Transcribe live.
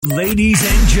Ladies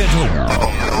and gentlemen,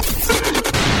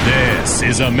 this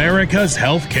is America's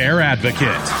Healthcare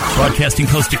Advocate. Broadcasting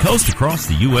coast to coast across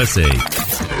the USA.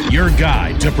 Your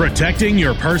guide to protecting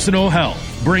your personal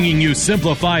health, bringing you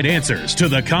simplified answers to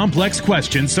the complex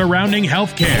questions surrounding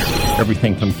healthcare.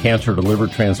 Everything from cancer to liver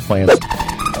transplants.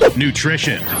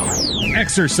 Nutrition,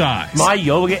 exercise, My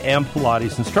yoga and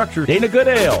Pilates instructor, Dana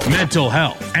Goodale. mental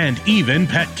health, and even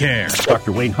pet care.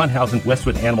 Dr. Wayne Hunthausen,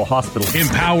 Westwood Animal Hospital.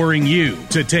 Empowering you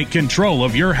to take control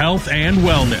of your health and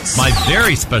wellness. My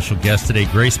very special guest today,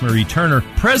 Grace Marie Turner,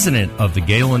 president of the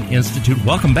Galen Institute.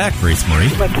 Welcome back, Grace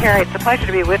Marie. Well, Carrie, it's a pleasure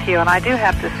to be with you, and I do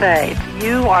have to say,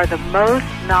 you are the most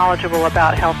knowledgeable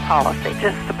about health policy,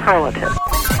 just superlative.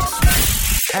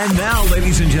 And now,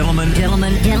 ladies and gentlemen.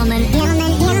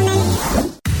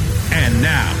 And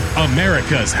now,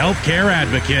 America's Healthcare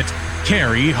Advocate,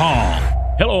 Carrie Hall.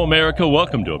 Hello, America.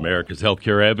 Welcome to America's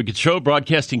Healthcare Advocate Show,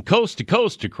 broadcasting coast to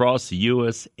coast across the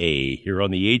USA. Here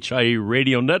on the HIA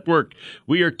Radio Network,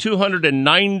 we are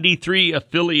 293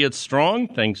 affiliates strong,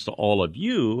 thanks to all of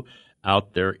you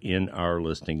out there in our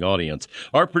listening audience.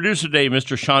 Our producer today,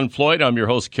 Mr. Sean Floyd. I'm your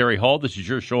host, Carrie Hall. This is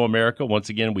your show, America. Once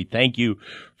again, we thank you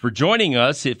for joining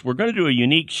us. If we're going to do a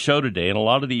unique show today, and a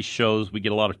lot of these shows, we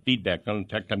get a lot of feedback. In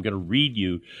fact, I'm going to read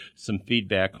you some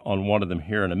feedback on one of them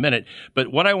here in a minute.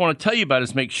 But what I want to tell you about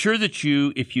is make sure that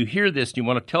you, if you hear this and you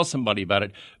want to tell somebody about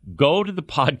it, go to the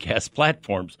podcast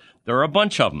platforms. There are a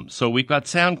bunch of them. So we've got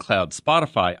SoundCloud,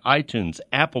 Spotify, iTunes,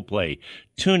 Apple Play,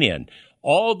 TuneIn.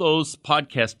 All those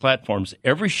podcast platforms,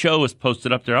 every show is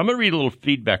posted up there. I'm going to read a little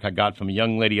feedback I got from a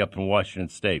young lady up in Washington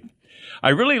State. I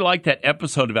really like that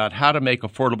episode about how to make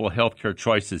affordable healthcare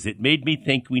choices. It made me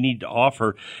think we need to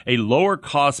offer a lower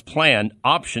cost plan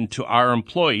option to our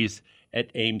employees at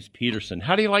Ames Peterson.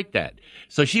 How do you like that?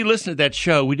 So she listened to that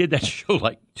show. We did that show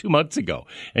like 2 months ago,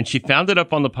 and she found it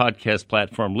up on the podcast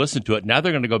platform, listened to it. Now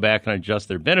they're going to go back and adjust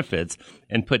their benefits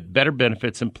and put better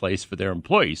benefits in place for their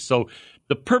employees. So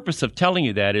the purpose of telling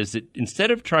you that is that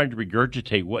instead of trying to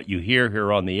regurgitate what you hear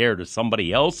here on the air to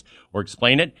somebody else or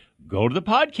explain it, go to the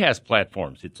podcast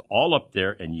platforms. It's all up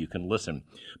there, and you can listen.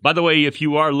 By the way, if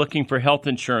you are looking for health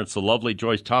insurance, the lovely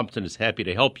Joyce Thompson is happy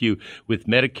to help you with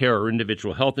Medicare or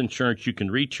individual health insurance. You can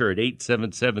reach her at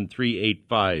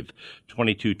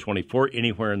 877-385-2224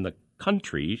 anywhere in the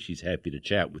country. She's happy to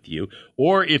chat with you.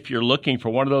 Or if you're looking for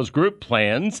one of those group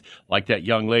plans like that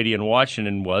young lady in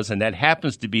Washington was, and that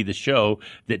happens to be the show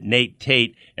that Nate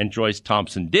Tate and Joyce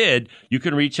Thompson did, you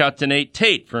can reach out to Nate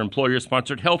Tate for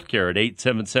employer-sponsored health care at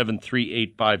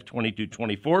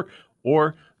 877-385-2224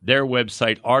 or their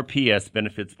website,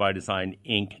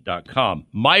 rpsbenefitsbydesigninc.com.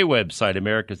 My website,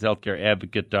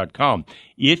 americashealthcareadvocate.com.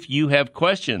 If you have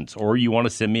questions or you want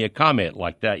to send me a comment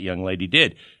like that young lady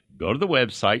did, go to the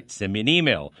website, send me an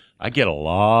email. I get a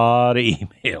lot of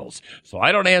emails, so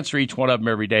I don't answer each one of them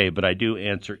every day, but I do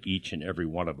answer each and every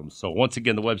one of them. So once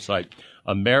again, the website,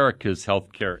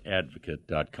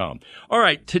 americashealthcareadvocate.com. All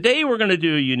right, today we're going to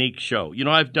do a unique show. You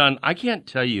know, I can't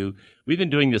tell you, we've been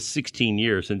doing this 16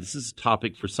 years, and this is a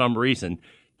topic for some reason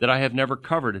that I have never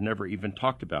covered and never even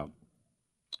talked about.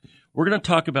 We're going to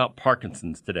talk about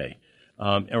Parkinson's today,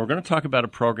 and we're going to talk about a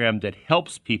program that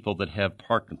helps people that have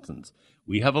Parkinson's.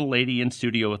 We have a lady in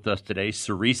studio with us today,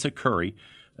 Sarisa Curry.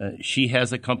 She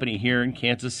has a company here in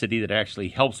Kansas City that actually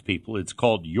helps people. It's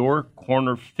called Your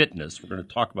Corner Fitness. We're going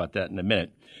to talk about that in a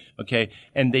minute. Okay,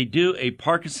 and they do a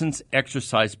Parkinson's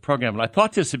exercise program. And I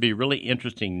thought this would be really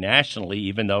interesting nationally,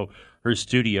 even though her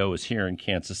studio is here in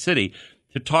Kansas City,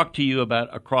 to talk to you about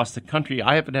across the country.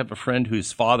 I happen to have a friend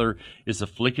whose father is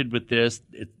afflicted with this.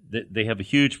 They have a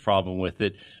huge problem with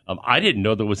it. I didn't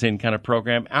know there was any kind of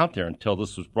program out there until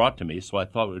this was brought to me, so I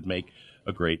thought it would make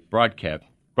a great broadcast.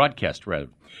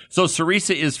 So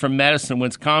Sarisa is from Madison,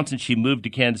 Wisconsin. She moved to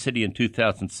Kansas City in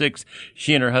 2006.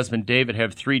 She and her husband, David,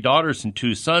 have 3 daughters and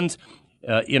 2 sons.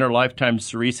 In her lifetime,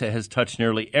 Sarisa has touched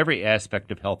nearly every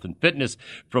aspect of health and fitness,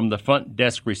 from the front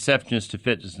desk receptionist to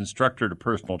fitness instructor to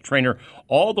personal trainer,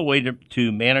 all the way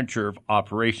to manager of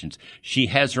operations. She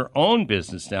has her own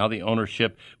business now, the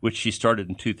ownership, which she started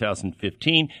in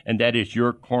 2015, and that is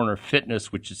Your Corner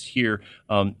Fitness, which is here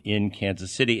in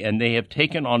Kansas City. And they have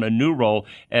taken on a new role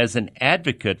as an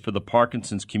advocate for the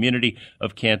Parkinson's community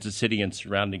of Kansas City and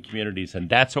surrounding communities. And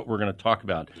that's what we're going to talk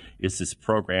about, is this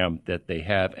program that they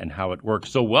have and how it works.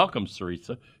 So welcome,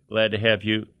 Sarisa. Glad to have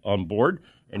you on board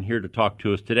and here to talk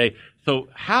to us today. So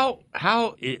how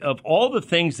of all the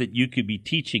things that you could be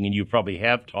teaching, and you probably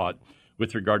have taught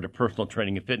with regard to personal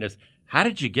training and fitness, how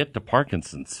did you get to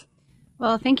Parkinson's?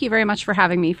 Well, thank you very much for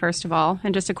having me, first of all.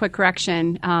 And just a quick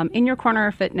correction, In Your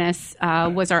Corner Fitness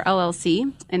was our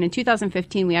LLC. And in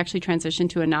 2015, we actually transitioned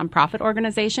to a nonprofit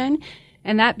organization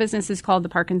And that business is called the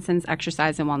Parkinson's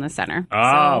Exercise and Wellness Center.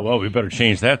 Well, we better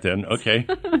change that then. Okay.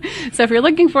 So if you're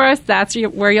looking for us, that's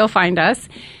where you'll find us.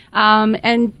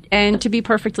 And to be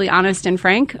perfectly honest and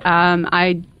frank,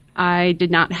 I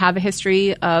did not have a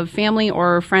history of family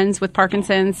or friends with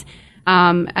Parkinson's.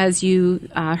 As you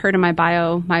heard in my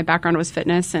bio, my background was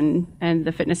fitness and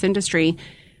the fitness industry.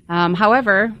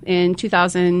 However, in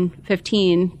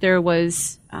 2015, there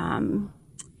was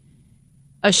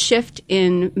a shift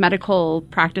in medical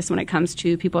practice when it comes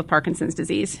to people with Parkinson's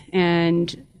disease.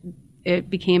 And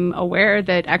it became aware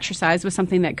that exercise was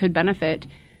something that could benefit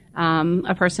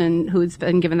a person who's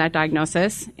been given that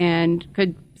diagnosis and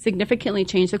could significantly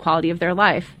change the quality of their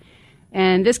life.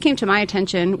 And this came to my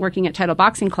attention working at Title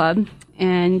Boxing Club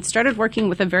and started working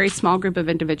with a very small group of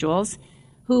individuals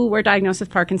who were diagnosed with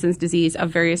Parkinson's disease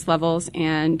of various levels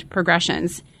and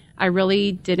progressions. I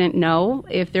really didn't know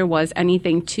if there was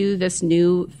anything to this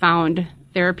new found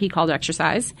therapy called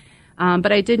exercise.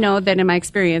 But I did know that in my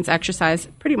experience, exercise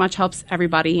pretty much helps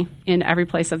everybody in every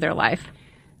place of their life.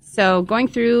 So going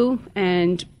through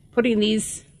and putting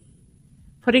these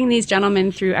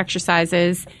gentlemen through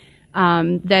exercises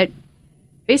that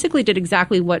basically did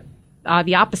exactly what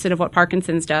the opposite of what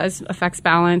Parkinson's does, affects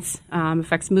balance,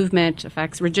 affects movement,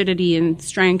 affects rigidity and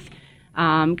strength,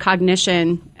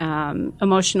 cognition,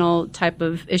 emotional type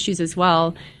of issues as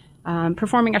well,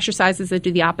 performing exercises that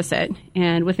do the opposite.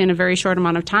 And within a very short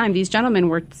amount of time, these gentlemen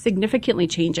were significantly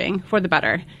changing for the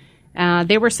better.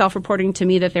 They were self-reporting to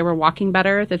me that they were walking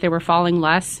better, that they were falling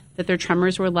less, that their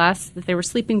tremors were less, that they were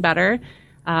sleeping better,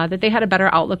 that they had a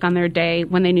better outlook on their day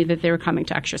when they knew that they were coming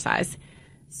to exercise.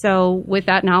 So with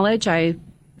that knowledge, I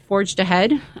forged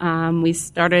ahead. We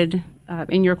started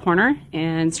In Your Corner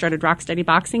and started Rock Steady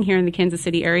Boxing here in the Kansas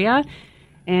City area.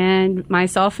 And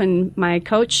myself and my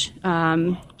coach,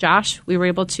 Josh, we were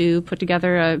able to put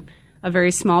together a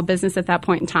very small business at that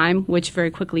point in time, which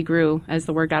very quickly grew as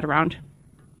the word got around.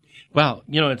 Wow,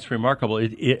 it's remarkable.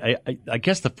 I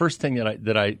guess the first thing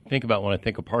that I think about when I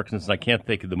think of Parkinson's, I can't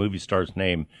think of the movie star's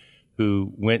name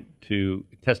who went to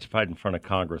testified in front of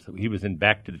Congress. He was in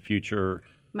Back to the Future.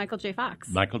 Michael J. Fox.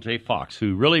 Michael J. Fox,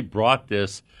 who really brought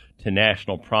this to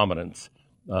national prominence.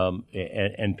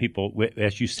 And people,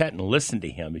 as you sat and listened to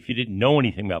him, if you didn't know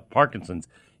anything about Parkinson's,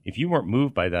 if you weren't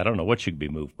moved by that, I don't know what you'd be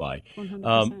moved by.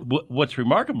 What's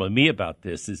remarkable to me about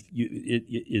this is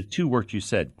two words you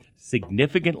said: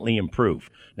 significantly improve.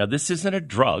 Now, this isn't a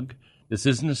drug. This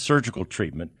isn't a surgical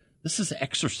treatment. This is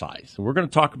exercise. And we're going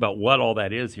to talk about what all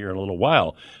that is here in a little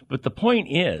while. But the point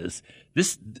is,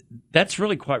 that's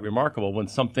really quite remarkable when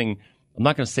something, I'm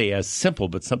not going to say as simple,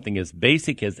 but something as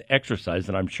basic as exercise,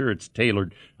 and I'm sure it's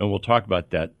tailored, and we'll talk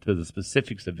about that, to the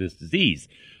specifics of this disease.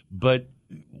 But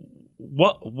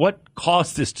what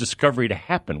caused this discovery to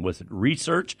happen? Was it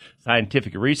research,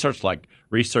 scientific research, like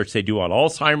research they do on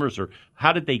Alzheimer's, or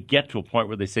how did they get to a point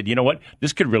where they said, you know what,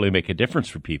 this could really make a difference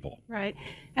for people? Right.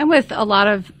 And with a lot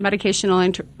of medication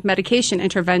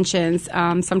interventions,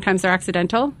 sometimes they're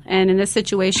accidental. And in this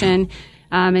situation,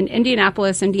 in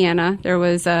Indianapolis, Indiana, there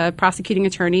was a prosecuting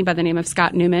attorney by the name of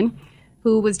Scott Newman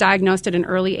who was diagnosed at an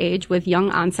early age with young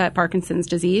onset Parkinson's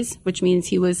disease, which means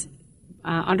he was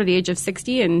under the age of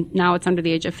 60, and now it's under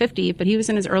the age of 50, but he was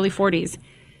in his early 40s.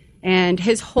 And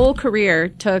his whole career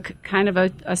took kind of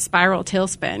a spiral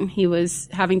tailspin. He was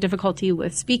having difficulty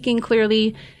with speaking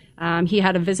clearly. He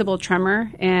had a visible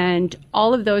tremor, and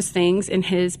all of those things in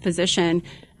his position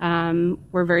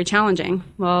were very challenging.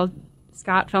 Well,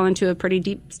 Scott fell into a pretty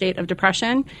deep state of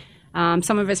depression.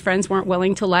 Some of his friends weren't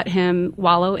willing to let him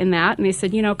wallow in that, and they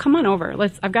said, come on over.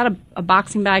 I've got a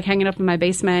boxing bag hanging up in my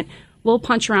basement. We'll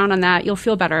punch around on that. You'll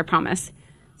feel better, I promise.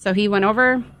 So he went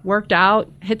over, worked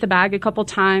out, hit the bag a couple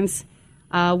times,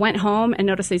 went home, and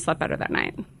noticed he slept better that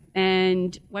night.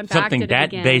 And went back, something did it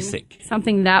again.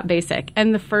 Something that basic.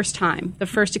 And the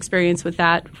first experience with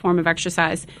that form of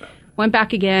exercise, went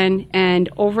back again, and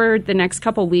over the next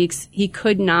couple weeks, he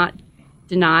could not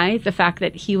deny the fact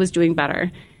that he was doing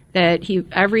better, that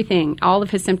all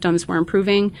of his symptoms were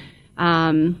improving,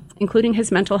 including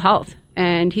his mental health.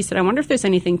 And he said, I wonder if there's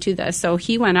anything to this. So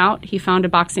he went out, he found a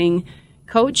boxing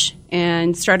coach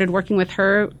and started working with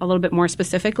her a little bit more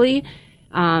specifically.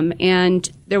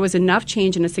 And there was enough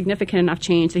change, and a significant enough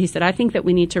change, that he said, I think that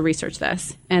we need to research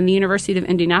this. And the University of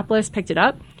Indianapolis picked it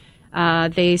up.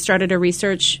 They started a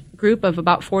research group of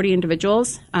about 40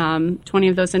 individuals. 20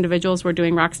 of those individuals were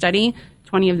doing Rock Steady.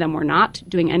 20 of them were not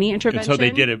doing any intervention. And so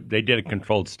they did a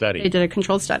controlled study. They did a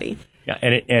controlled study. Yeah,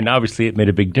 and obviously it made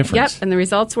a big difference. Yep, and the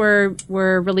results were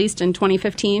released in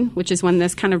 2015, which is when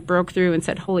this kind of broke through and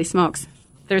said, holy smokes,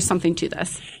 there's something to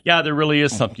this. Yeah, there really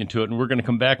is something to it. And we're going to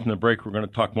come back from the break. We're going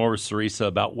to talk more with Sarisa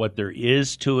about what there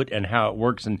is to it and how it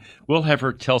works. And we'll have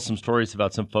her tell some stories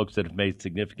about some folks that have made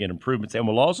significant improvements. And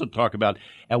we'll also talk about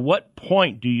at what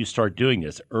point do you start doing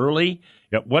this? Early?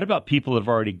 You know, what about people that have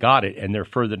already got it and they're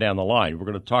further down the line? We're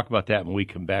going to talk about that when we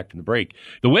come back from the break.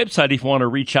 The website, if you want to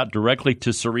reach out directly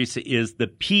to Sarisa, is the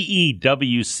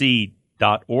PEWC.org,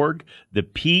 the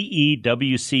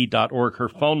PEWC.org. Her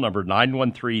phone number,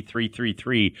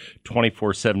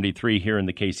 913-333-2473 here in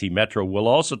the KC Metro. We'll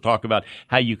also talk about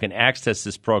how you can access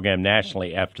this program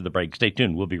nationally after the break. Stay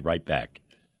tuned. We'll be right back.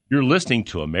 You're listening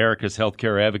to America's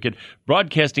Healthcare Advocate,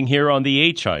 broadcasting here on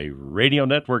the HI Radio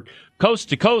Network, coast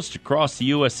to coast across the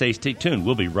USA. Stay tuned.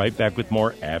 We'll be right back with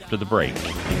more after the break. May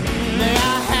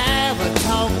I have a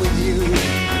talk with you?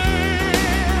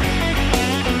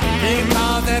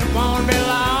 Because it won't be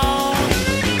long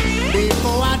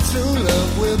before our true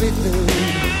love will be through.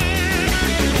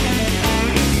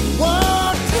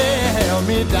 Whoa, tell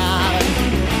me, darling,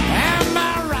 am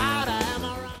I right? Am I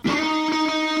right?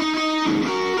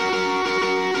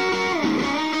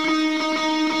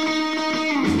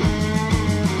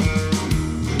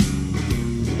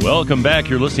 Welcome back.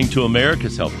 You're listening to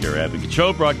America's Healthcare Advocate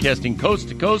Show, broadcasting coast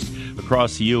to coast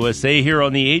across the USA here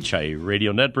on the HI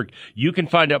Radio Network. You can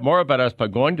find out more about us by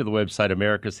going to the website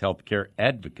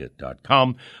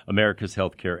americashealthcareadvocate.com,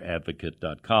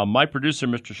 americashealthcareadvocate.com. My producer,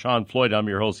 Mr. Sean Floyd, I'm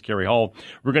your host, Kerry Hall.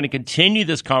 We're going to continue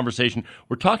this conversation.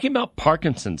 We're talking about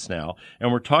Parkinson's now,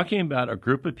 and we're talking about a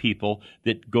group of people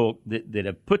that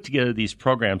have put together these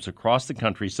programs across the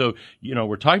country. So, you know,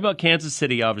 we're talking about Kansas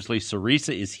City, obviously.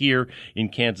 Sarisa is here in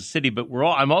Kansas City, but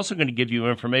I'm also going to give you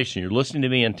information. You're listening to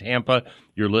me in Tampa.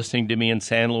 You're listening to me in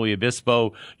San Luis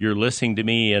Obispo. You're listening to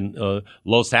me in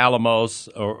Los Alamos,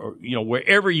 or you know,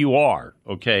 wherever you are.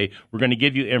 Okay, we're going to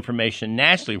give you information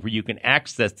nationally where you can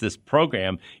access this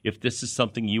program if this is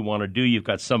something you want to do. You've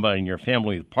got somebody in your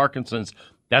family with Parkinson's.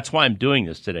 That's why I'm doing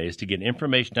this today, is to get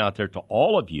information out there to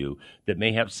all of you that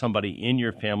may have somebody in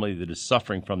your family that is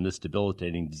suffering from this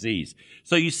debilitating disease.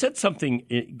 So you said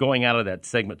something going out of that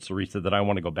segment, Sarisa, that I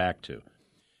want to go back to.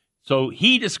 So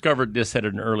he discovered this at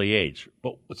an early age.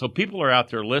 So people are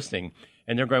out there listening,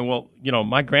 and they're going, well, you know,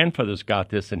 my grandfather's got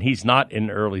this, and he's not in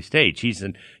an early stage. He's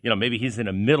in, you know, maybe he's in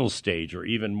a middle stage or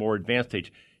even more advanced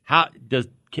stage. How does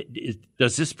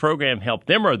this program help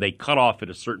them, or are they cut off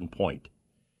at a certain point?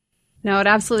 No, it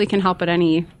absolutely can help at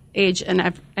any age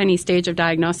and any stage of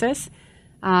diagnosis.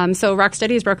 So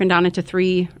Rocksteady is broken down into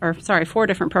 4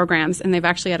 different programs, and they've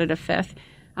actually added a 5th.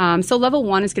 So level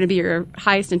 1 is going to be your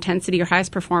highest intensity or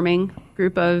highest performing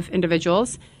group of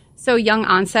individuals. So young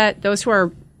onset, those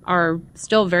who are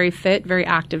still very fit, very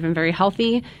active, and very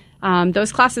healthy.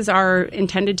 Those classes are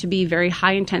intended to be very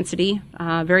high intensity,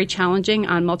 very challenging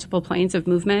on multiple planes of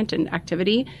movement and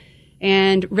activity.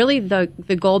 And really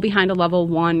the goal behind a level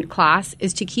 1 class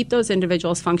is to keep those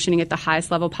individuals functioning at the highest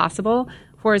level possible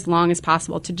for as long as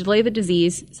possible, to delay the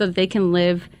disease so that they can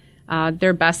live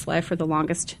their best life for the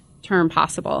longest term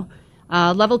possible.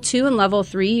 Level 2 and level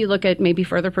 3, you look at maybe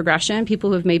further progression,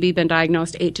 people who have maybe been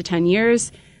diagnosed 8 to 10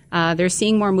 years. They're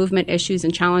seeing more movement issues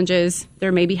and challenges.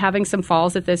 They're maybe having some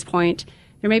falls at this point.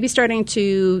 They're maybe starting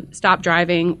to stop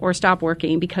driving or stop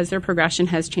working because their progression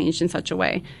has changed in such a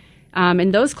way.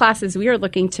 In those classes, we are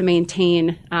looking to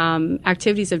maintain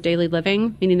activities of daily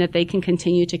living, meaning that they can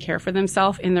continue to care for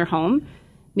themselves in their home,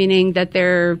 meaning that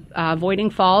they're avoiding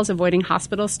falls, avoiding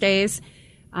hospital stays,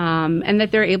 and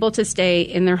that they're able to stay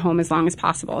in their home as long as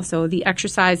possible. So the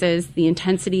exercises, the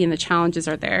intensity, and the challenges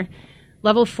are there.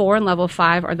 Level 4 and level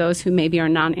 5 are those who maybe are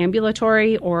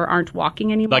non-ambulatory or aren't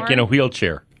walking anymore. Like in a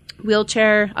wheelchair.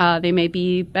 They may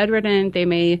be bedridden. They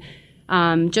may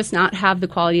just not have the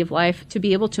quality of life to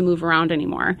be able to move around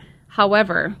anymore.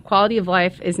 However, quality of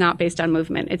life is not based on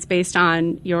movement. It's based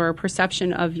on your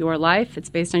perception of your life. It's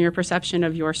based on your perception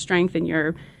of your strength and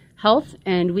your health.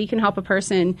 And we can help a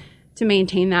person to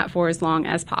maintain that for as long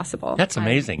as possible. That's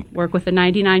amazing. I work with a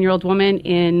 99-year-old woman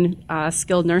in a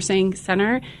skilled nursing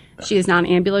center. She is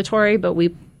non-ambulatory, but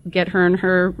we get her in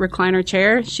her recliner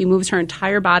chair. She moves her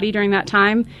entire body during that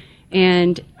time.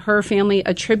 And her family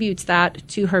attributes that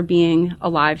to her being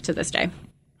alive to this day.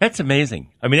 That's amazing.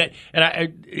 I mean,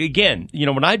 again, you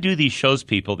know, when I do these shows,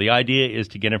 people, the idea is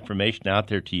to get information out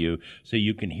there to you so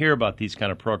you can hear about these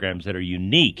kind of programs that are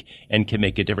unique and can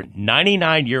make a difference.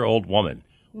 99-year-old woman.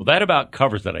 Well, that about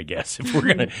covers it, I guess. If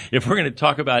we're gonna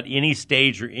talk about any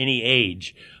stage or any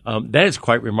age, that is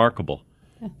quite remarkable.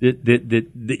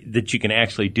 that you can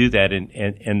actually do that,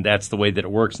 and that's the way that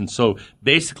it works. And so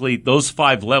basically those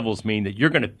 5 levels mean that you're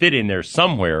going to fit in there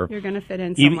somewhere. You're going to fit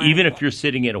in somewhere. Even if you're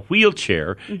sitting in a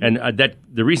wheelchair. And that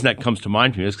the reason that comes to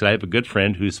mind to me is because I have a good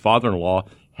friend whose father-in-law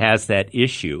has that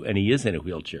issue, and he is in a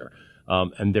wheelchair.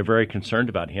 And they're very concerned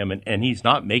about him, and he's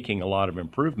not making a lot of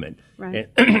improvement. Right.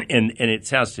 And it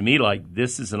sounds to me like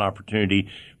this is an opportunity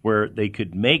where they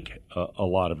could make a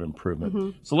lot of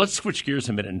improvement. So let's switch gears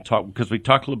a minute and talk, because we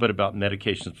talked a little bit about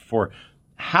medications before.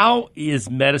 How is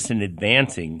medicine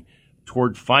advancing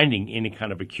toward finding any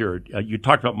kind of a cure? You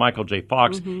talked about Michael J.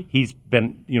 Fox. He's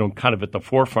been, kind of at the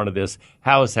forefront of this.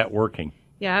 How is that working?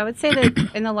 Yeah, I would say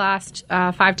that in the last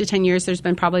 5 to 10 years, there's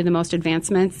been probably the most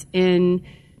advancements in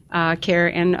care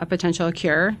and a potential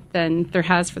cure than there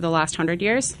has for the last 100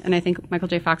 years. And I think Michael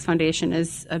J. Fox Foundation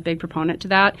is a big proponent to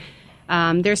that.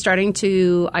 They're starting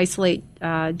to isolate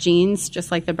genes,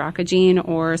 just like the BRCA gene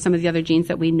or some of the other genes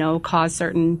that we know cause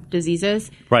certain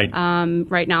diseases. Right.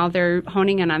 Right now, they're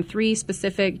honing in on 3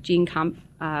 specific gene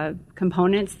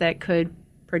components that could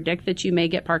predict that you may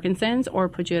get Parkinson's or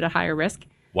put you at a higher risk.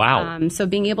 Wow. So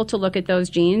being able to look at those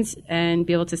genes and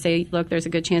be able to say, look, there's a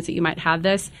good chance that you might have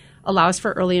this, allows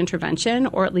for early intervention,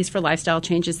 or at least for lifestyle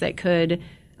changes that could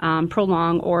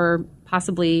prolong or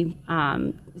possibly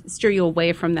steer you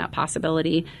away from that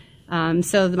possibility.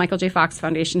 So the Michael J. Fox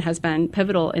Foundation has been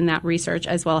pivotal in that research,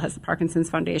 as well as the Parkinson's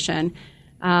Foundation.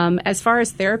 As far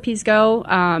as therapies go,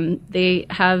 they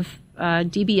have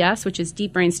DBS, which is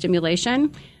deep brain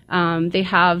stimulation. They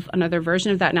have another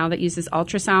version of that now that uses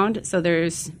ultrasound, so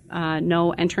there's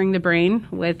no entering the brain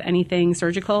with anything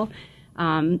surgical.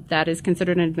 That is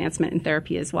considered an advancement in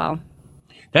therapy as well.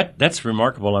 That's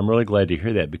remarkable. I'm really glad to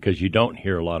hear that, because you don't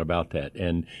hear a lot about that.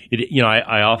 And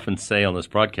I often say on this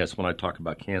broadcast when I talk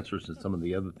about cancers and some of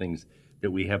the other things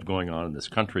that we have going on in this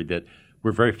country that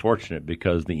we're very fortunate,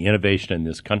 because the innovation in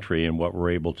this country and what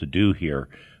we're able to do here.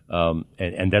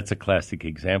 And that's a classic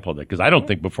example of that, because I don't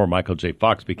think before Michael J.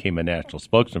 Fox became a national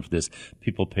spokesman for this,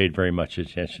 people paid very much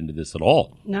attention to this at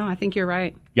all. No, I think you're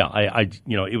right. Yeah,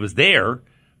 it was there,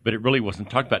 but it really wasn't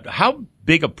talked about. How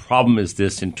big a problem is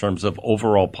this in terms of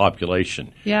overall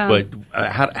population? Yeah. But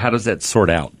how does that sort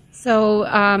out? So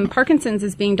Parkinson's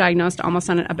is being diagnosed almost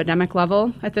on an epidemic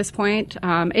level at this point.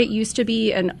 It used to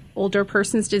be an older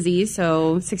person's disease,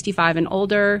 so 65 and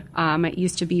older. It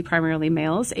used to be primarily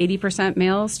males, 80%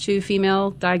 males to female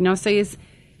diagnoses.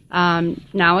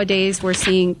 Nowadays, we're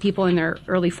seeing people in their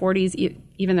early 40s,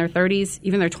 even their 30s,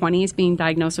 even their 20s being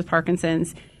diagnosed with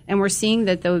Parkinson's. And we're seeing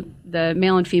that the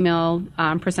male and female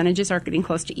percentages are getting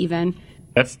close to even.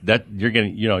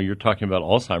 You're talking about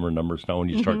Alzheimer's numbers now when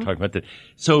you start talking about that.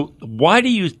 So why do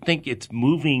you think it's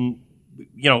moving,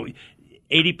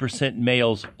 80%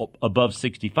 males above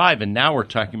 65, and now we're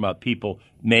talking about people,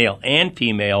 male and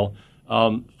female,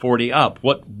 40 up?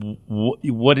 What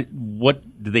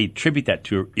do they attribute that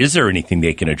to? Is there anything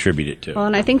they can attribute it to? Well,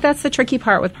 and I think that's the tricky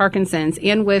part with Parkinson's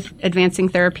and with advancing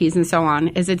therapies and so on,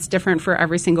 is it's different for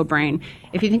every single brain.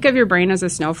 If you think of your brain as a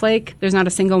snowflake, there's not a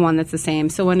single one that's the same.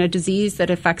 So when a disease that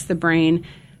affects the brain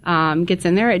gets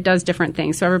in there, it does different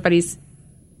things. So everybody's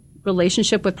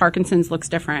relationship with Parkinson's looks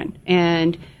different.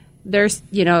 And there's,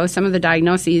 some of the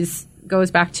diagnoses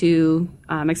goes back to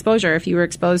exposure. If you were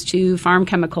exposed to farm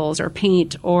chemicals or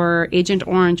paint or Agent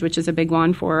Orange, which is a big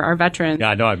one for our veterans. Yeah,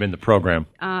 I know. I'm in the program.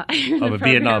 I'm a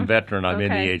Vietnam veteran. I'm in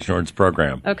the Agent Orange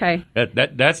program. Okay.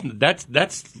 That's a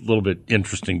little bit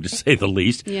interesting, to say the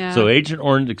least. Yeah. So Agent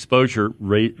Orange exposure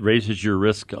raises your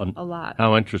risk a lot.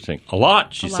 How interesting. A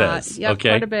lot, she says. Yeah, okay.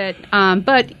 Quite a bit.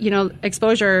 But,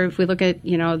 exposure, if we look at,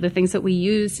 the things that we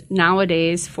use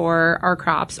nowadays for our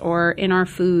crops or in our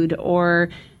food or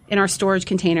in our storage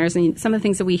containers, and some of the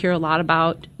things that we hear a lot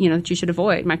about, that you should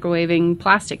avoid, microwaving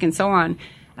plastic and so on.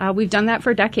 We've done that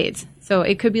for decades. So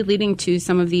it could be leading to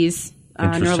some of these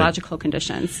neurological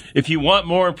conditions. If you want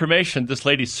more information, this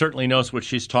lady certainly knows what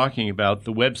she's talking about.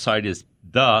 The website is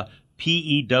thepewc.org,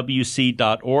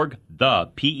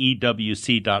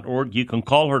 thepewc.org. You can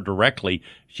call her directly.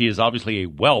 She is obviously a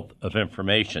wealth of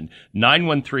information.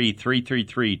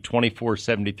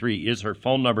 913-333-2473 is her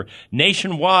phone number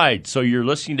nationwide. So you're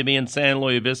listening to me in San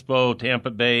Luis Obispo, Tampa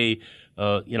Bay,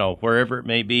 wherever it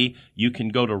may be. You can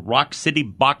go to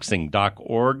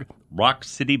rockcityboxing.org,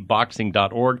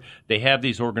 rockcityboxing.org. They have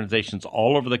these organizations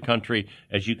all over the country.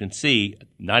 As you can see,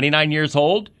 99 years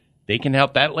old. They can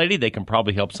help that lady. They can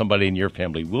probably help somebody in your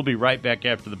family. We'll be right back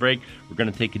after the break. We're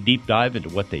going to take a deep dive into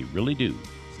what they really do.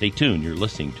 Stay tuned. You're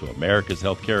listening to America's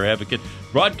Healthcare Advocate,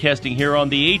 broadcasting here on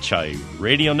the HI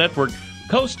Radio Network,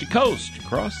 coast to coast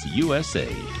across the USA.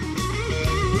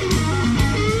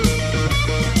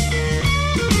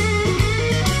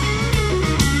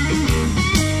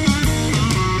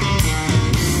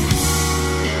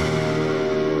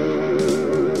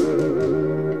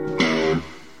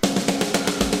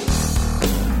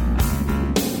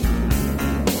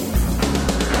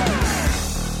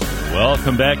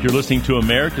 Welcome back. You're listening to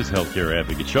America's Healthcare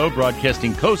Advocate Show,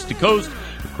 broadcasting coast to coast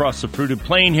across the fruited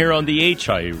plain here on the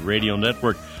HI Radio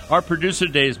Network. Our producer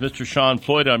today is Mr. Sean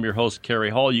Floyd. I'm your host, Kerry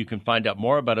Hall. You can find out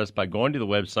more about us by going to the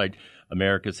website,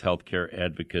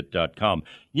 americashealthcareadvocate.com.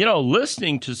 You know,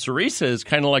 listening to Sarisa is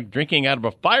kind of like drinking out of a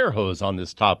fire hose on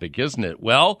this topic, isn't it?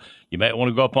 Well, you might want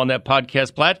to go up on that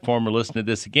podcast platform or listen to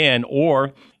this again,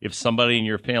 or if somebody in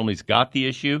your family's got the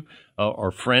issue,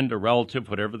 or friend or relative,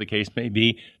 whatever the case may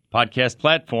be, podcast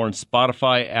platforms,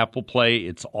 Spotify, Apple Play,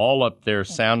 it's all up there,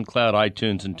 SoundCloud,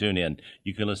 iTunes, and TuneIn.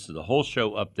 You can listen to the whole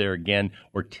show up there again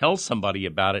or tell somebody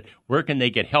about it. Where can they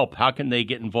get help? How can they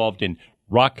get involved in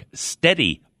Rock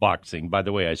Steady Boxing? By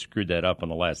the way, I screwed that up in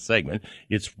the last segment.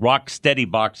 It's Rock Steady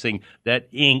Boxing,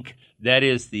 that Inc., that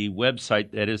is the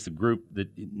website, that is the group that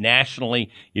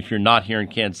nationally, if you're not here in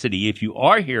Kansas City, if you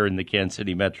are here in the Kansas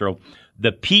City metro,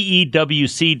 the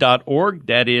PEWC.org,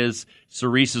 that is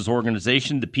Cerisa's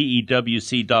organization. The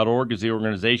PEWC.org is the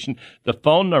organization. The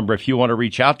phone number, if you want to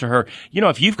reach out to her. You know,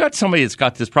 if you've got somebody that's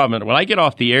got this problem, and when I get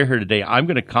off the air here today, I'm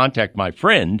going to contact my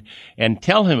friend and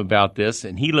tell him about this,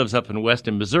 and he lives up in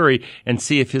Weston, Missouri, and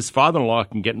see if his father-in-law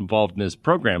can get involved in this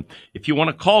program. If you want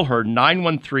to call her,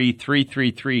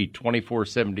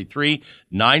 913-333-2473,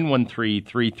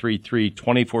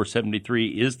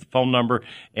 913-333-2473 is the phone number,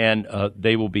 and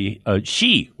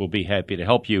she will be happy to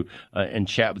help you and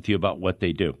chat with you about what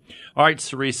they do. All right,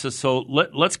 Sarisa, so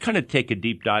let's kind of take a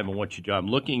deep dive on what you do. I'm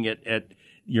looking at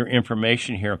your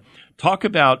information here. Talk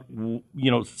about,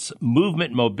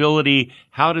 movement, mobility.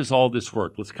 How does all this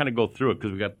work? Let's kind of go through it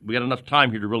because we got enough time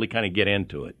here to really kind of get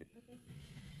into it.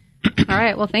 All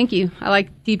right. Well, thank you. I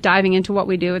like deep diving into what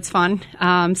we do. It's fun.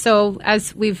 So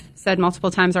as we've said multiple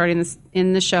times already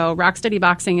in the show, Rock Steady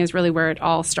Boxing is really where it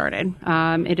all started.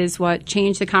 It is what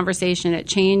changed the conversation. It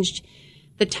changed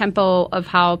the tempo of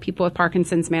how people with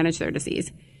Parkinson's manage their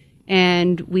disease.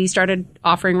 And we started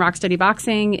offering Rock Steady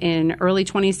Boxing in early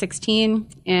 2016.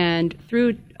 And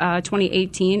through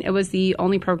 2018, it was the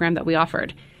only program that we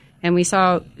offered. And we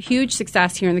saw huge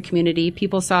success here in the community.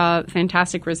 People saw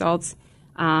fantastic results.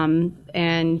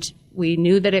 And we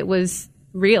knew that it was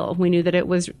real. We knew that it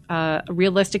was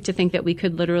realistic to think that we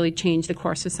could literally change the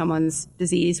course of someone's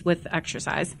disease with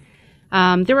exercise.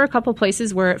 There were a couple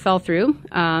places where it fell through.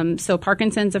 So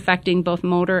Parkinson's affecting both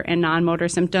motor and non-motor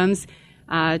symptoms,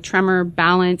 tremor,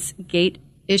 balance, gait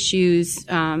issues,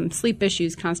 sleep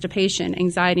issues, constipation,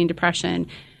 anxiety, and depression.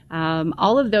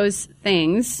 All of those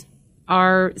things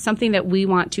are something that we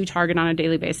want to target on a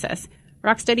daily basis.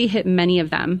 Rocksteady hit many of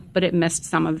them, but it missed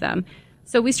some of them.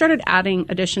 So we started adding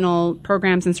additional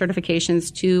programs and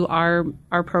certifications to our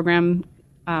program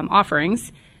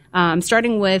offerings,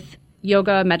 starting with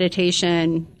yoga,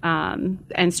 meditation,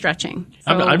 and stretching.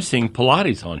 So, I'm seeing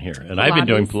Pilates on here, and I've been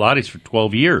doing Pilates for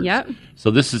 12 years. Yep. So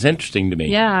this is interesting to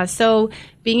me. Yeah. So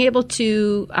being able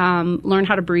to learn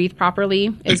how to breathe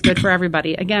properly is good for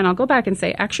everybody. Again, I'll go back and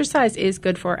say exercise is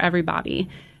good for everybody,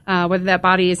 whether that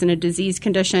body is in a disease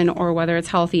condition or whether it's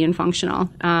healthy and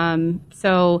functional.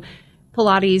 So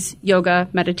Pilates, yoga,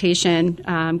 meditation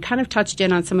kind of touched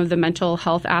in on some of the mental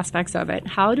health aspects of it.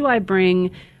 How do I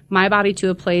bring my body to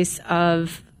a place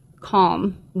of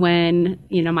calm when,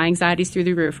 my anxiety's through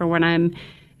the roof, or when I'm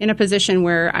in a position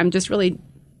where I'm just really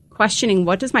questioning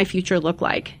what does my future look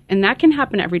like? And that can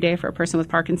happen every day for a person with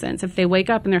Parkinson's. If they wake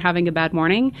up and they're having a bad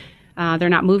morning, they're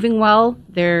not moving well,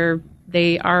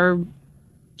 they are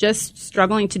just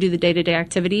struggling to do the day-to-day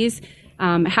activities,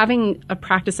 having a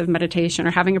practice of meditation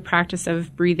or having a practice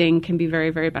of breathing can be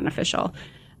very, very beneficial.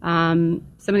 Some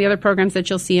of the other programs that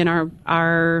you'll see in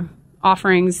our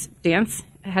offerings, dance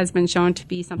has been shown to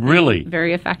be something really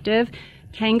very effective.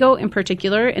 Tango in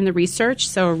particular in the research.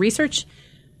 So research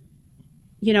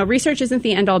isn't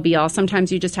the end-all be-all.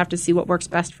 Sometimes you just have to see what works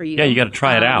best for you. Yeah, you got to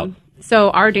try it out. So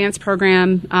our dance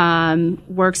program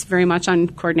works very much on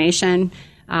coordination,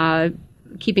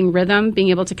 keeping rhythm, being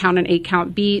able to count an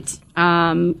 8-count beat,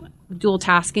 dual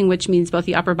tasking, which means both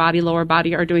the upper body, lower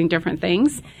body are doing different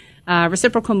things.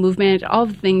 Reciprocal movement, all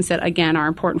the things that, again, are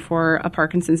important for a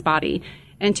Parkinson's body.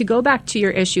 And to go back to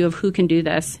your issue of who can do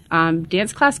this,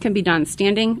 dance class can be done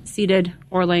standing, seated,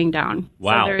 or laying down.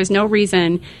 Wow. So there is no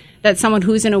reason that someone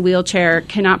who's in a wheelchair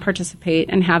cannot participate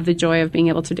and have the joy of being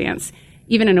able to dance,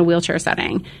 even in a wheelchair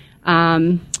setting.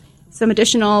 Some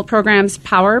additional programs,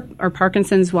 POWER, or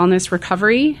Parkinson's Wellness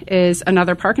Recovery, is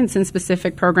another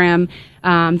Parkinson's-specific program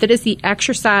that is the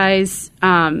exercise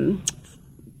kind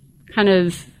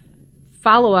of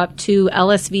follow-up to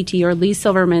LSVT, or Lee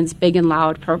Silverman's Big and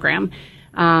Loud program.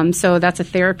 So that's a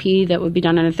therapy that would be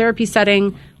done in a therapy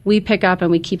setting. We pick up and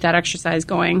we keep that exercise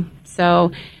going.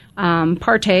 So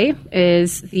PARTE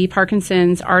is the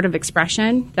Parkinson's Art of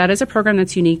Expression. That is a program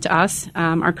that's unique to us.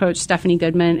 Our coach, Stephanie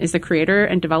Goodman, is the creator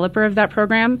and developer of that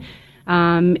program.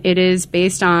 It is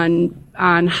based on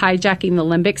hijacking the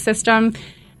limbic system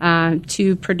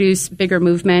to produce bigger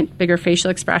movement, bigger facial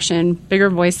expression, bigger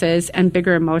voices, and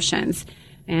bigger emotions.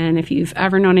 And if you've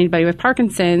ever known anybody with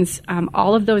Parkinson's,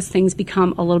 all of those things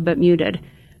become a little bit muted.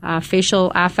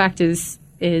 Facial affect is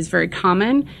very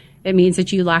common. It means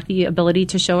that you lack the ability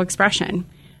to show expression.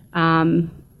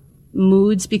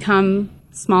 Moods become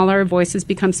smaller, voices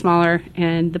become smaller,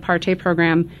 and the PARTE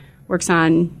program works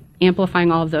on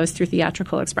amplifying all of those through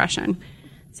theatrical expression.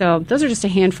 So those are just a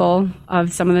handful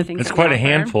of some of the things. It's quite a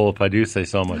handful, if I do say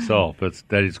so myself.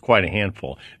 That is quite a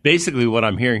handful. Basically, what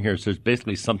I'm hearing here is there's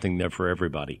basically something there for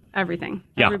everybody. Everything.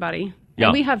 Yeah. Everybody. Yeah.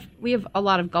 And we have a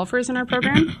lot of golfers in our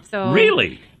program. So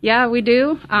Really? Yeah, we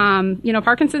do.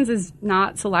 Parkinson's is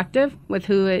not selective with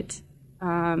who it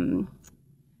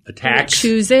Attacks.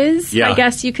 chooses, Yeah. I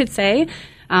guess you could say.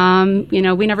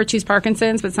 We never choose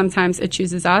Parkinson's, but sometimes it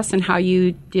chooses us, and how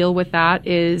you deal with that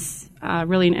is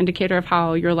really an indicator of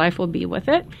how your life will be with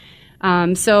it.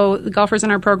 So the golfers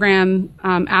in our program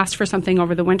asked for something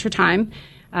over the winter time.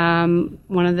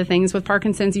 One of the things with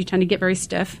Parkinson's, you tend to get very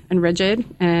stiff and rigid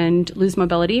and lose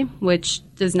mobility, which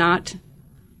does not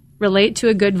relate to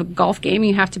a good golf game.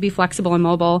 You have to be flexible and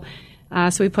mobile.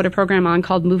 So we put a program on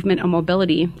called Movement and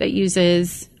Mobility that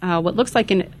uses what looks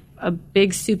like a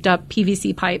big souped-up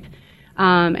PVC pipe.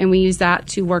 And we use that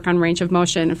to work on range of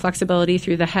motion and flexibility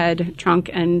through the head, trunk,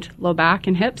 and low back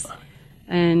and hips.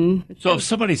 And So if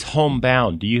somebody's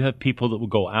homebound, do you have people that will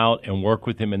go out and work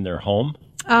with them in their home?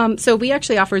 So we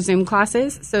actually offer Zoom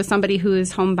classes. So somebody who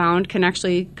is homebound can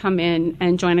actually come in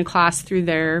and join a class through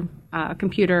their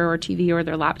computer or TV or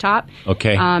their laptop.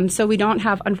 Okay. So we don't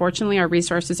have, unfortunately, our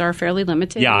resources are fairly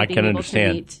limited. Yeah, in I being can able understand.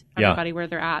 To meet Yeah. everybody where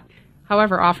they're at.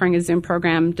 However, offering a Zoom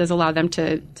program does allow them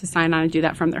to sign on and do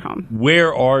that from their home.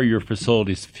 Where are your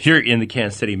facilities here in the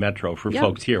Kansas City Metro for Yep.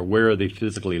 folks here? Where are they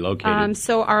physically located?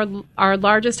 So our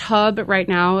largest hub right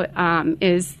now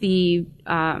is the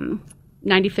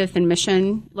 95th and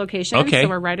Mission location. Okay. So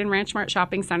we're right in Ranch Mart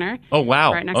Shopping Center. Oh,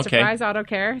 wow. Right next Okay. to Fry's Auto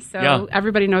Care. So Yeah.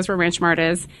 everybody knows where Ranch Mart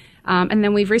is. And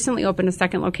then we've recently opened a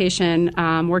second location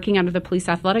working out of the Police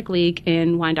Athletic League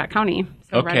in Wyandotte County.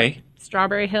 So Okay. right at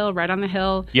Strawberry Hill, right on the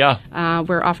hill. Yeah.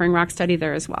 We're offering Rock Steady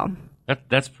there as well.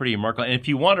 That's pretty remarkable. And if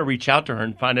you want to reach out to her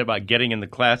and find out about getting in the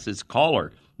classes, call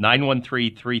her,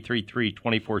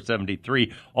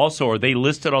 913-333-2473. Also, are they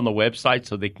listed on the website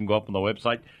so they can go up on the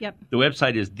website? Yep. The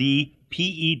website is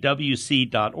thepewc.org,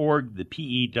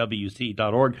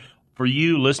 thepewc.org. For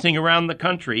you listening around the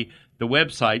country, the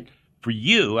website for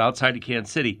you outside of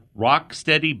Kansas City,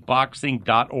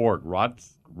 rocksteadyboxing.org,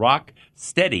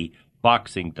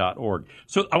 rocksteadyboxing.org.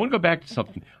 So I want to go back to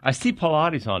something. I see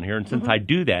Pilates on here, and since I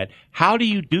do that, how do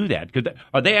you do that?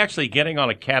 Are they actually getting on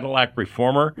a Cadillac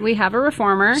reformer? We have a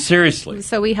reformer. Seriously?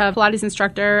 So we have Pilates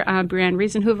instructor, Brianne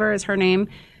Riesenhoover is her name.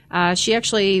 She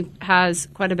actually has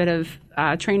quite a bit of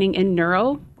training in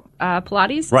neuro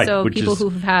Pilates. Right, So which people is-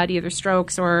 who've had either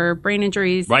strokes or brain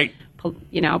injuries. Right.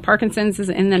 Parkinson's is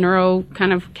in the neuro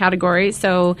kind of category.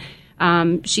 So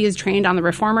she is trained on the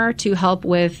reformer to help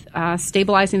with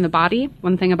stabilizing the body.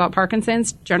 One thing about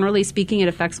Parkinson's, generally speaking, it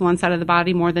affects one side of the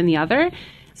body more than the other.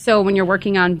 So when you're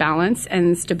working on balance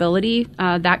and stability,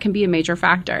 that can be a major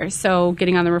factor. So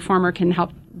getting on the reformer can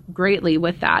help greatly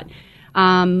with that.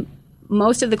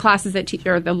 Most of the classes that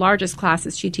or the largest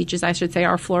classes she teaches, I should say,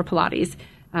 are floor Pilates.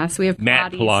 So we have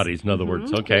Mat Pilates, in other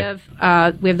words. Okay.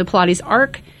 We have the Pilates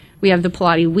arc. We have the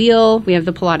Pilates wheel. We have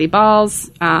the Pilates balls.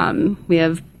 We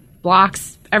have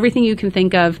blocks, everything you can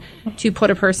think of to put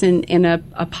a person in a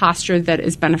posture that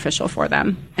is beneficial for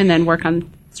them, and then work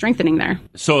on strengthening there.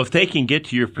 So if they can get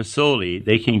to your facility,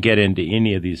 they can get into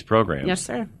any of these programs. Yes,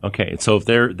 sir. Okay, so if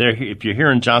if you're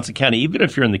here in Johnson County, even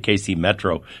if you're in the KC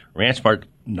Metro, Ranch Mart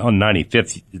on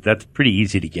 95th, that's pretty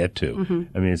easy to get to. Mm-hmm.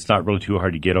 I mean, it's not really too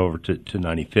hard to get over to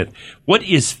 95th. What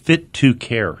is Fit to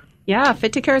Care? Yeah,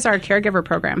 Fit to Care is our caregiver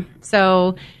program.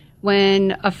 So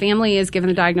when a family is given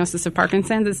a diagnosis of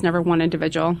Parkinson's, it's never one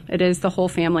individual. It is the whole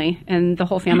family, and the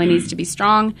whole family needs to be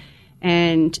strong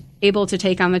and able to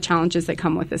take on the challenges that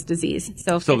come with this disease.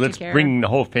 So that's bringing the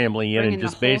whole family in Bringing and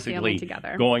just the whole basically family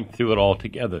together. going through it all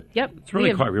together. Yep. It's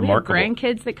really quite remarkable. We have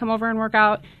grandkids that come over and work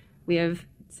out. We have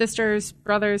sisters,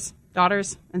 brothers,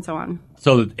 daughters, and so on.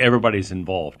 So that everybody's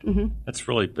involved. Mm-hmm. That's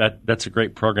really that's a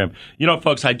great program. You know,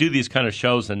 folks, I do these kind of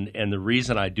shows, and the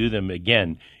reason I do them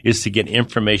again is to get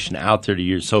information out there to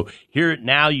you. So here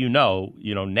now,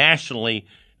 nationally,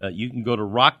 you can go to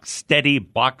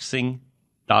rocksteadyboxing.org.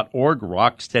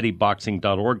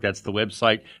 rocksteadyboxing.org. That's the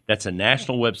website. That's a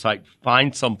national website.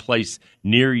 Find some place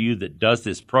near you that does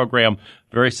this program.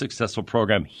 Very successful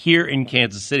program here in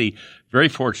Kansas City. Very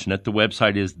fortunate. The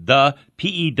website is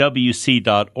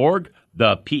thepewc.org,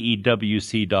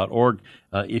 thepewc.org.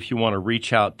 If you want to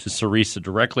reach out to Sarisa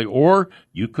directly, or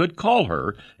you could call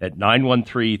her at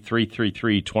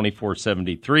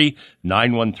 913-333-2473,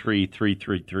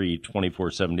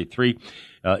 913-333-2473.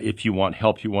 If you want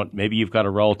help, maybe you've got a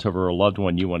relative or a loved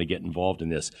one you want to get involved in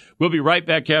this. We'll be right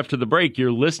back after the break.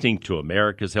 You're listening to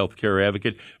America's Healthcare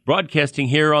Advocate, broadcasting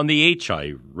here on the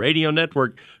HI Radio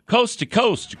Network, coast to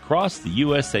coast across the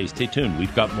USA. Stay tuned.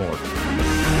 We've got more.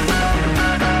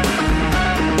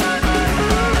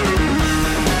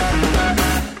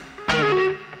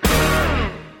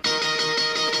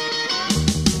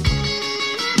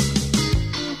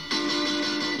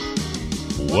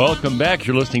 Welcome back.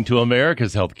 You're listening to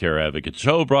America's Healthcare Advocate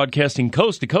Show, broadcasting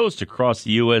coast to coast across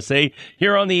the USA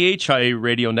here on the HIA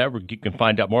Radio Network. You can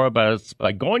find out more about us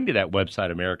by going to that website,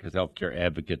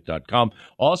 americashealthcareadvocate.com.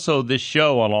 Also, this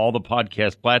show on all the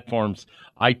podcast platforms,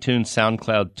 iTunes,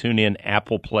 SoundCloud, TuneIn,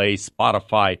 Apple Play,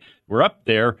 Spotify. We're up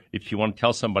there if you want to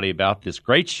tell somebody about this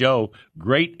great show,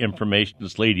 great information.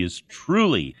 This lady is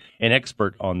truly an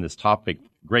expert on this topic.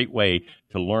 Great way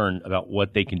to learn about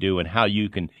what they can do and how you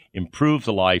can improve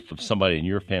the life of somebody in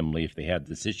your family if they have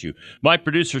this issue. My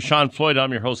producer, Sean Floyd.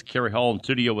 I'm your host, Kerry Hall. In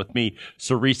studio with me,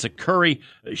 Sarisa Curry.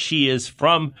 She is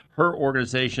from her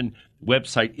organization.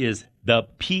 Website is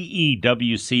thepewc.org,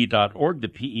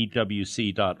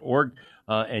 thepewc.org.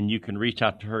 And you can reach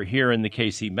out to her here in the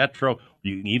KC Metro.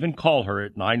 You can even call her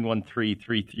at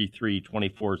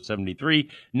 913-333-2473.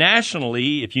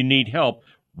 Nationally, if you need help,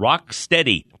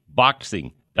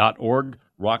 rocksteadyboxing.org,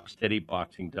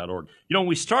 rocksteadyboxing.org. You know, when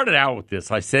we started out with this,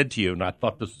 I said to you, and I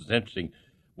thought this was interesting,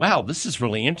 wow, this is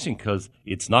really interesting because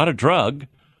it's not a drug,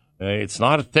 it's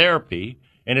not a therapy,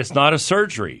 and it's not a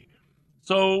surgery.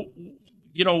 So,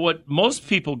 you know, what most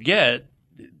people get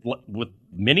with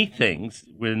many things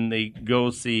when they go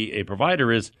see a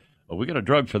provider is, oh, we got a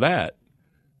drug for that,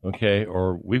 okay,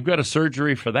 or we've got a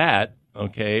surgery for that,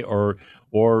 okay, or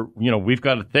you know, we've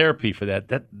got a therapy for that.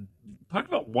 Talk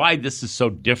about why this is so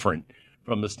different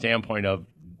from the standpoint of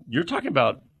you're not talking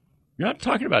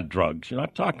about drugs. You're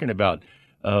not talking about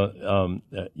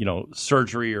you know,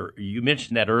 surgery, or you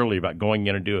mentioned that earlier about going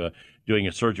in and doing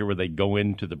a surgery where they go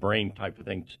into the brain type of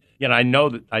things. Yeah, and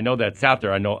I know that's out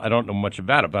there. I don't know much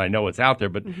about it, but I know it's out there.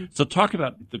 But So talk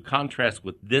about the contrast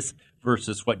with this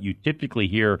versus what you typically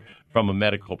hear from a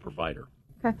medical provider.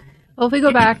 Okay. Well, if we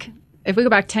go back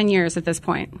 10 years at this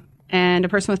point, and a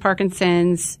person with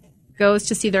Parkinson's goes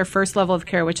to see their first level of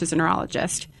care, which is a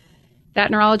neurologist. That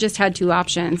neurologist had two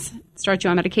options: start you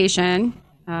on medication,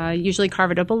 usually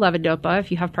carbidopa-levodopa.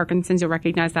 If you have Parkinson's, you'll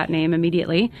recognize that name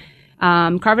immediately.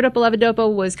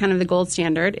 Carbidopa-levodopa was kind of the gold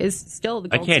standard, is still the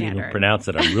gold standard. I can't even pronounce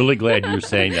it. I'm really glad you were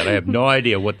saying that. I have no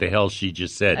idea what the hell she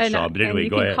just said, Sean. But anyway,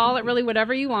 go ahead. You can call it really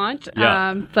whatever you want.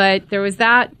 Yeah. But there was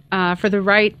that. For the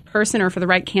right person or for the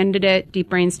right candidate, deep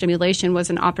brain stimulation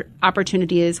was an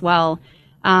opportunity as well.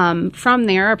 From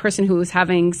there, a person who was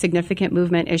having significant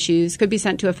movement issues could be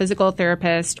sent to a physical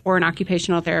therapist or an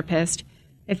occupational therapist.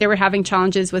 If they were having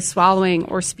challenges with swallowing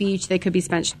or speech, they could be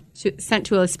sent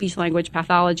to a speech-language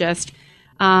pathologist.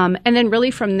 And then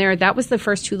really from there, that was the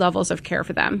first two levels of care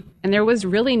for them. And there was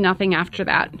really nothing after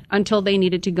that until they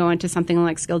needed to go into something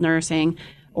like skilled nursing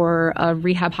or a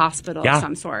rehab hospital of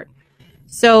some sort.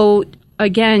 So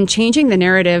again, changing the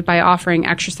narrative by offering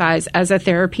exercise as a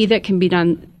therapy that can be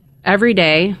done every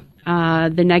day.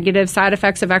 The negative side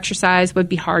effects of exercise would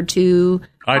be hard to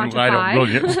quantify. I don't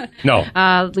really, no.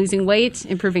 Losing weight,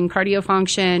 improving cardio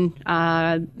function,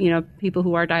 people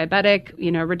who are diabetic,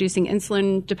 reducing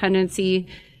insulin dependency.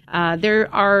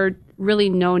 There are really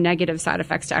no negative side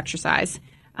effects to exercise.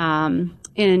 I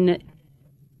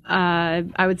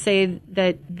would say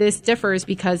that this differs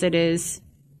because it is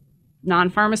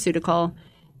non-pharmaceutical.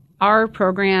 Our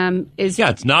program is... Yeah,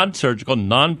 it's non-surgical,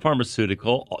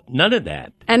 non-pharmaceutical, none of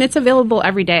that. And it's available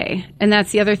every day. And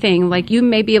that's the other thing. Like, you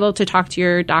may be able to talk to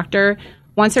your doctor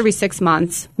once every 6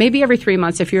 months, maybe every 3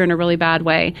 months if you're in a really bad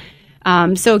way.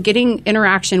 So getting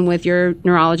interaction with your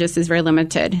neurologist is very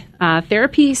limited.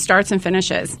 Therapy starts and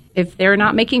finishes. If they're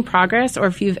not making progress or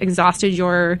if you've exhausted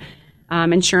your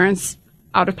insurance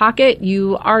out of pocket,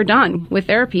 you are done with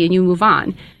therapy and you move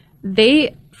on.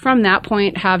 They... from that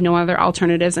point, have no other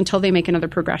alternatives until they make another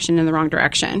progression in the wrong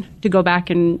direction to go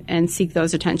back and seek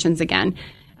those attentions again.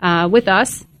 With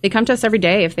us, they come to us every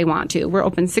day if they want to. We're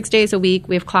open 6 days a week.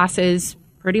 We have classes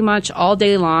pretty much all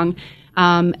day long.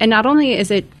 And not only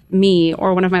is it me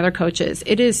or one of my other coaches,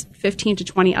 it is 15 to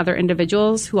 20 other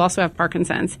individuals who also have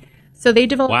Parkinson's. So they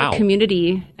develop a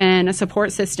community and a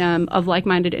support system of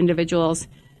like-minded individuals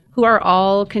who are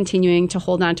all continuing to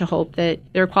hold on to hope that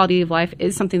their quality of life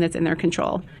is something that's in their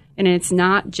control. And it's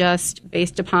not just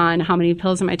based upon how many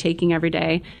pills am I taking every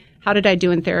day. How did I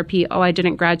do in therapy? Oh, I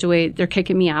didn't graduate. They're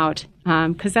kicking me out,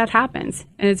 because that happens.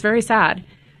 And it's very sad.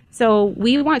 So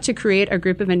we want to create a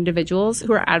group of individuals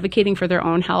who are advocating for their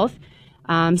own health,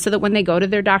 so that when they go to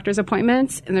their doctor's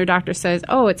appointments and their doctor says,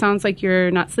 oh, it sounds like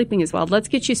you're not sleeping as well, let's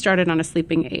get you started on a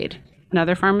sleeping aid,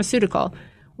 another pharmaceutical.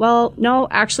 Well, no,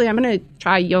 actually, I'm going to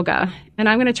try yoga, and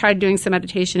I'm going to try doing some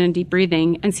meditation and deep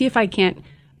breathing and see if I can't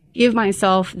give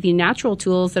myself the natural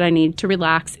tools that I need to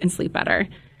relax and sleep better.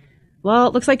 Well,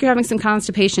 it looks like you're having some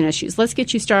constipation issues. Let's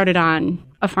get you started on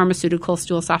a pharmaceutical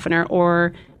stool softener,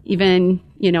 or even,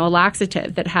 a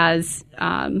laxative that has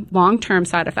long-term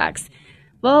side effects.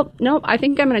 Well, no, I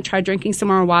think I'm going to try drinking some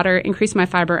more water, increase my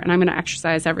fiber, and I'm going to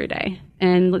exercise every day.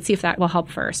 And let's see if that will help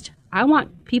first. I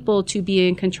want people to be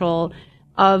in control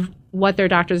of what their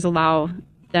doctors allow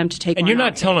them to take. And you're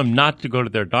not telling them not to go to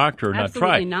their doctor or not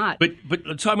try. Absolutely not. But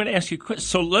so I'm going to ask you a question.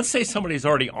 So let's say somebody's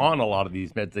already on a lot of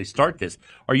these meds. They start this.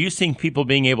 Are you seeing people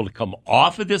being able to come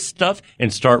off of this stuff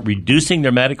and start reducing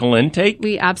their medical intake?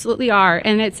 We absolutely are.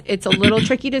 And it's a little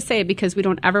tricky to say, because we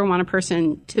don't ever want a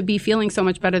person to be feeling so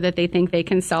much better that they think they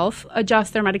can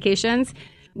self-adjust their medications.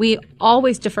 We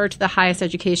always defer to the highest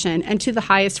education and to the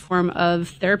highest form of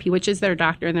therapy, which is their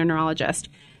doctor and their neurologist.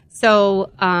 So,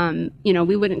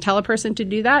 we wouldn't tell a person to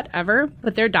do that ever,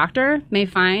 but their doctor may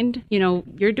find,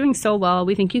 you're doing so well,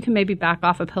 we think you can maybe back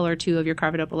off a pill or two of your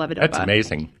carbidopa-levodopa. That's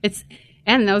amazing. That's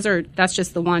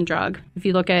just the one drug. If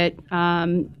you look at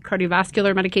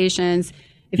cardiovascular medications,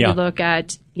 if you look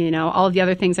at, all of the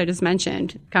other things I just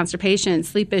mentioned, constipation,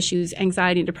 sleep issues,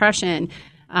 anxiety, depression,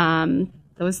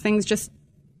 those things just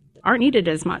aren't needed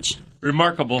as much.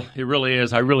 Remarkable. It really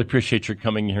is. I really appreciate your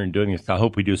coming here and doing this. I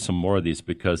hope we do some more of these,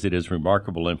 because it is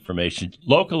remarkable information.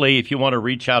 Locally, if you want to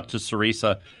reach out to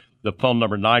Sarisa, the phone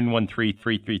number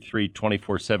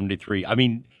 913-333-2473. I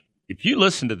mean, if you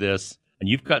listen to this and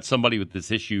you've got somebody with this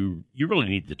issue, you really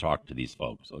need to talk to these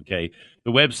folks, okay?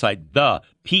 The website,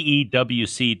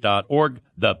 thepewc.org,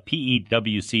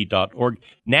 thepewc.org.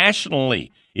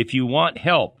 Nationally, if you want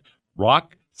help,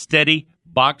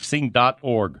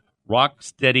 rocksteadyboxing.org.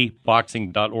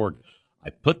 rocksteadyboxing.org. I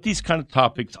put these kind of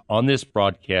topics on this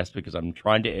broadcast because I'm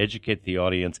trying to educate the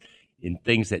audience in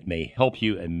things that may help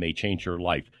you and may change your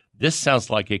life. This sounds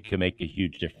like it can make a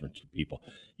huge difference to people.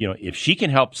 If she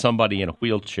can help somebody in a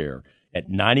wheelchair at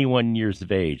 91 years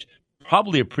of age,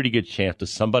 probably a pretty good chance that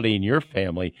somebody in your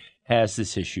family has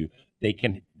this issue. They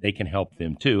can help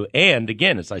them too. And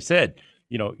again, as I said,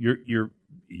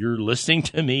 you're listening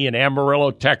to me in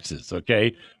Amarillo, Texas,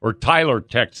 okay, or Tyler,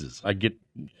 Texas. I get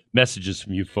messages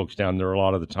from you folks down there a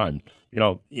lot of the time.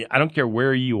 I don't care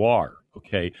where you are,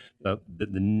 okay. The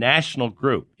national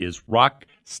group is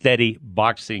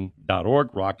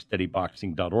rocksteadyboxing.org,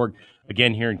 rocksteadyboxing.org.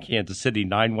 Again, here in Kansas City,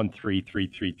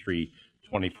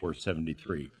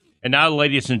 913-333-2473. And now,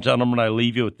 ladies and gentlemen, I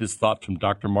leave you with this thought from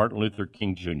Dr. Martin Luther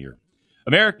King Jr.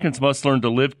 Americans must learn to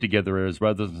live together as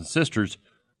brothers and sisters,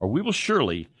 or we will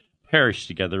surely perish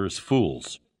together as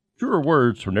fools. Truer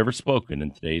words were never spoken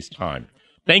in today's time.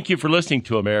 Thank you for listening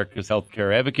to America's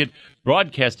Healthcare Advocate,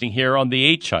 broadcasting here on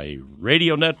the HIA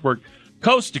Radio Network,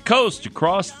 coast to coast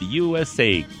across the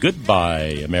USA.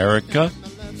 Goodbye, America.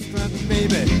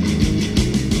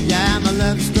 Yeah, I'm a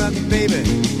love-struck baby.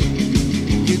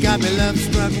 You got me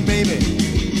love-struck, baby.